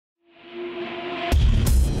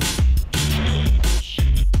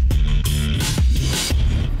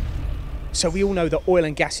So we all know that oil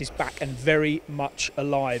and gas is back and very much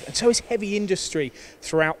alive, and so is heavy industry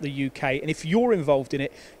throughout the UK. And if you're involved in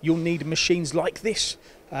it, you'll need machines like this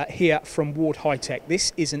here from Ward High Tech.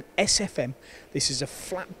 This is an SFM. This is a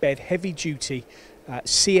flatbed heavy duty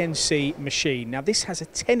CNC machine. Now this has a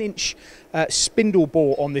 10-inch spindle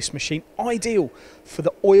bore on this machine, ideal for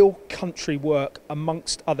the oil country work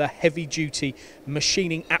amongst other heavy duty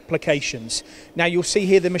machining applications. Now you'll see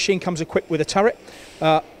here the machine comes equipped with a turret.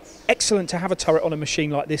 Excellent to have a turret on a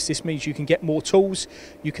machine like this. This means you can get more tools,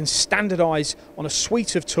 you can standardise on a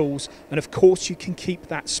suite of tools, and of course you can keep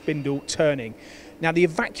that spindle turning. Now the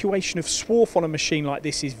evacuation of swarf on a machine like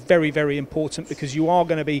this is very, very important because you are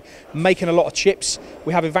going to be making a lot of chips.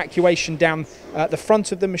 We have evacuation down the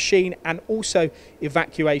front of the machine and also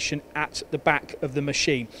evacuation at the back of the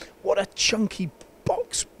machine. What a chunky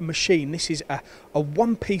box machine. This is a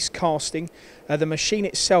one-piece casting. The machine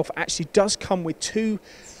itself actually does come with two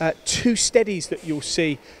steadies that you'll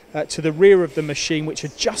see to the rear of the machine, which are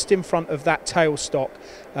just in front of that tailstock.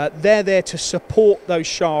 They're there to support those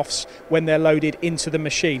shafts when they're loaded into the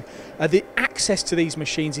machine. The access to these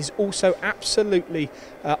machines is also absolutely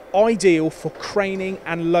ideal for craning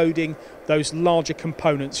and loading those larger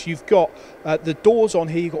components. You've got the doors on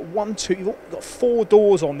here. You've got you've got 4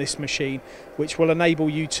 doors on this machine, which will enable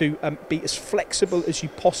you to be as flexible as you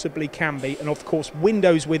possibly can be, and of course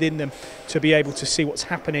windows within them to be able to see what's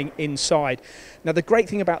happening inside. Now the great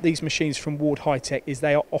thing about these machines from Ward High Tech is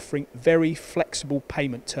they are offering very flexible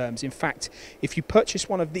payment terms. In fact, if you purchase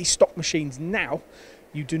one of these stock machines now,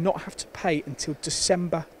 you do not have to pay until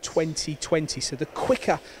December 2020. So the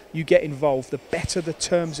quicker you get involved, the better the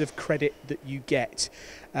terms of credit that you get.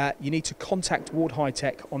 You need to contact Ward High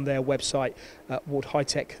Tech on their website,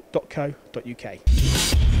 wardhightech.co.uk.